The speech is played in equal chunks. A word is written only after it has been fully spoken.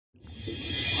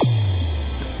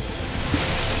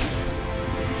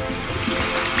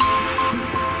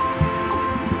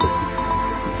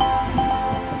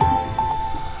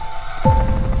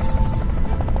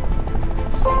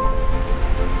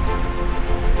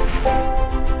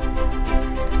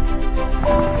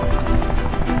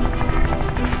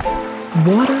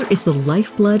Water is the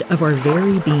lifeblood of our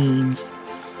very beings.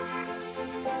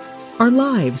 Our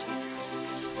lives,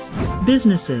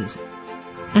 businesses,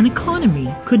 and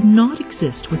economy could not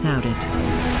exist without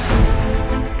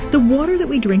it. The water that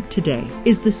we drink today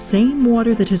is the same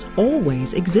water that has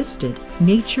always existed.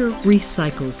 Nature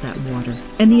recycles that water,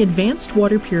 and the Advanced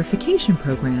Water Purification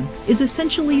Program is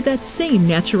essentially that same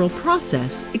natural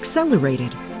process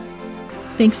accelerated.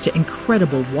 Thanks to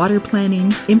incredible water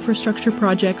planning, infrastructure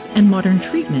projects, and modern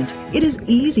treatment, it is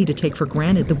easy to take for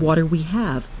granted the water we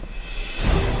have.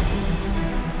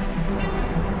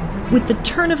 With the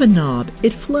turn of a knob,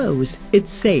 it flows, it's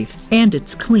safe, and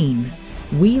it's clean.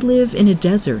 We live in a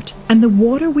desert, and the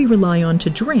water we rely on to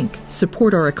drink,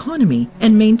 support our economy,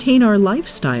 and maintain our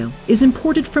lifestyle is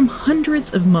imported from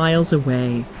hundreds of miles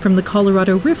away, from the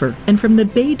Colorado River and from the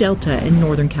Bay Delta in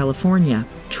Northern California.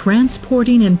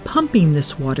 Transporting and pumping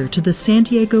this water to the San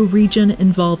Diego region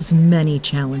involves many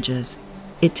challenges.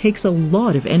 It takes a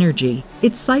lot of energy,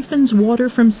 it siphons water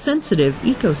from sensitive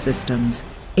ecosystems,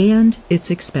 and it's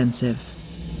expensive.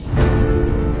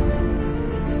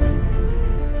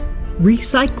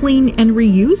 Recycling and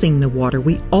reusing the water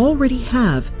we already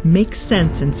have makes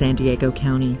sense in San Diego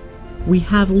County. We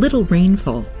have little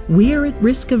rainfall. We are at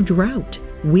risk of drought.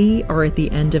 We are at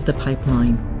the end of the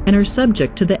pipeline and are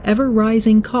subject to the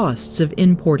ever-rising costs of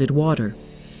imported water.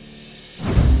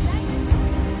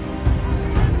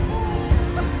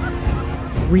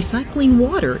 Recycling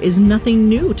water is nothing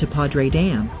new to Padre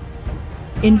Dam.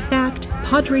 In fact,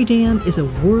 Padre Dam is a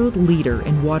world leader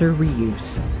in water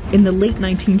reuse. In the late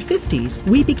 1950s,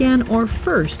 we began our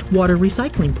first water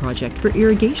recycling project for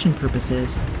irrigation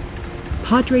purposes.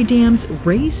 Padre Dam's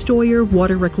Ray Stoyer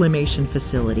Water Reclamation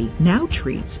Facility now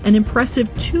treats an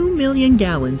impressive 2 million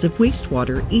gallons of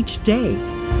wastewater each day.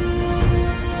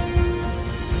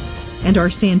 And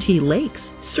our Santee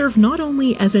Lakes serve not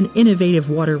only as an innovative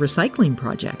water recycling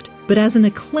project, but as an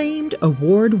acclaimed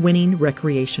award-winning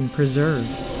recreation preserve.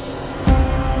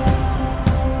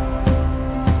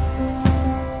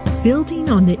 Building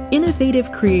on the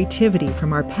innovative creativity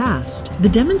from our past, the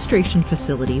demonstration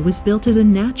facility was built as a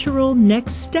natural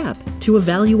next step to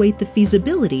evaluate the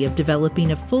feasibility of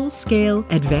developing a full-scale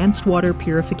advanced water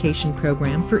purification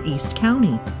program for East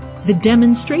County. The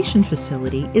demonstration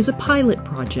facility is a pilot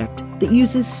project that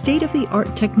uses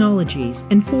state-of-the-art technologies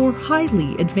and 4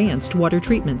 highly advanced water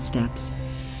treatment steps.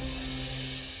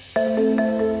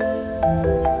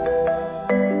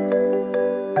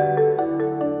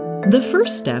 The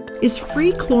first step is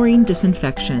free chlorine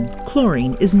disinfection.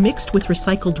 Chlorine is mixed with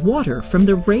recycled water from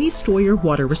the Ray Stoyer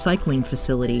Water Recycling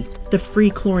Facility. The free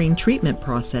chlorine treatment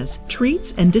process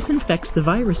treats and disinfects the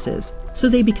viruses so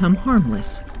they become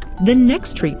harmless. The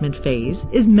next treatment phase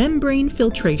is membrane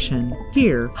filtration.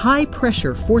 Here, high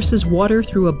pressure forces water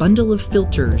through a bundle of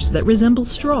filters that resemble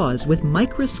straws with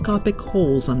microscopic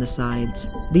holes on the sides.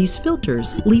 These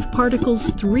filters leave particles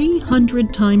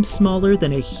 300 times smaller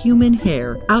than a human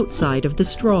hair outside of the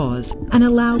straws and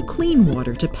allow clean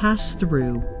water to pass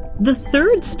through. The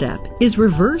third step is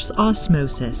reverse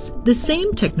osmosis, the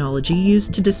same technology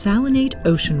used to desalinate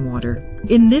ocean water.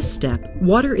 In this step,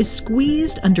 water is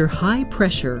squeezed under high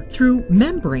pressure through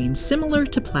membranes similar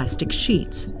to plastic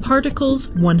sheets. Particles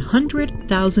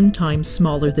 100,000 times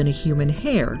smaller than a human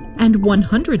hair and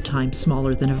 100 times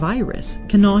smaller than a virus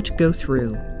cannot go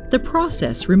through. The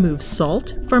process removes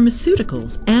salt,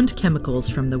 pharmaceuticals, and chemicals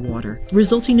from the water,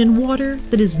 resulting in water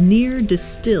that is near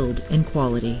distilled in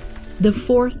quality. The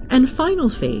fourth and final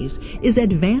phase is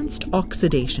advanced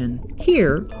oxidation.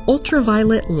 Here,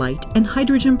 ultraviolet light and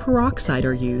hydrogen peroxide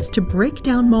are used to break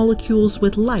down molecules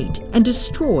with light and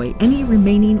destroy any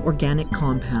remaining organic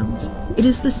compounds. It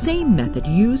is the same method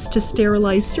used to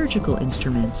sterilize surgical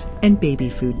instruments and baby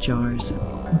food jars.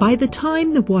 By the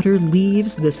time the water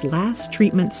leaves this last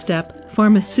treatment step,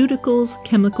 pharmaceuticals,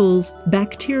 chemicals,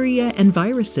 bacteria, and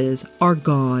viruses are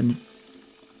gone.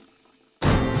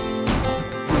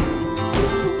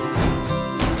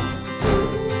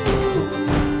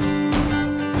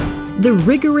 The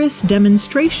rigorous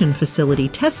demonstration facility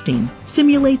testing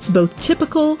simulates both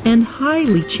typical and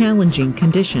highly challenging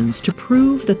conditions to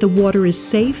prove that the water is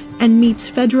safe and meets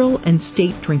federal and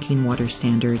state drinking water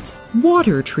standards.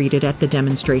 Water treated at the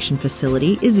demonstration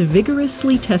facility is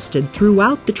vigorously tested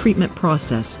throughout the treatment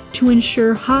process to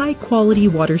ensure high-quality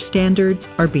water standards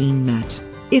are being met.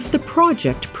 If the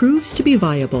project proves to be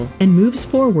viable and moves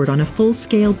forward on a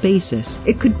full-scale basis,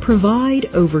 it could provide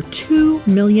over 2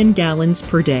 million gallons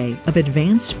per day of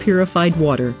advanced purified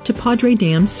water to Padre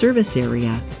Dam's service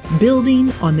area.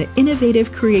 Building on the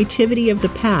innovative creativity of the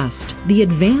past, the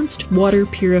Advanced Water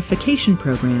Purification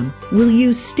Program will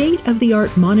use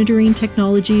state-of-the-art monitoring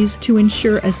technologies to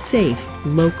ensure a safe,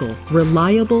 local,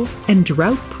 reliable, and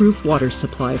drought-proof water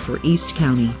supply for East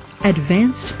County.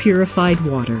 Advanced Purified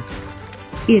Water.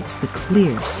 It's the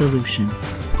clear solution.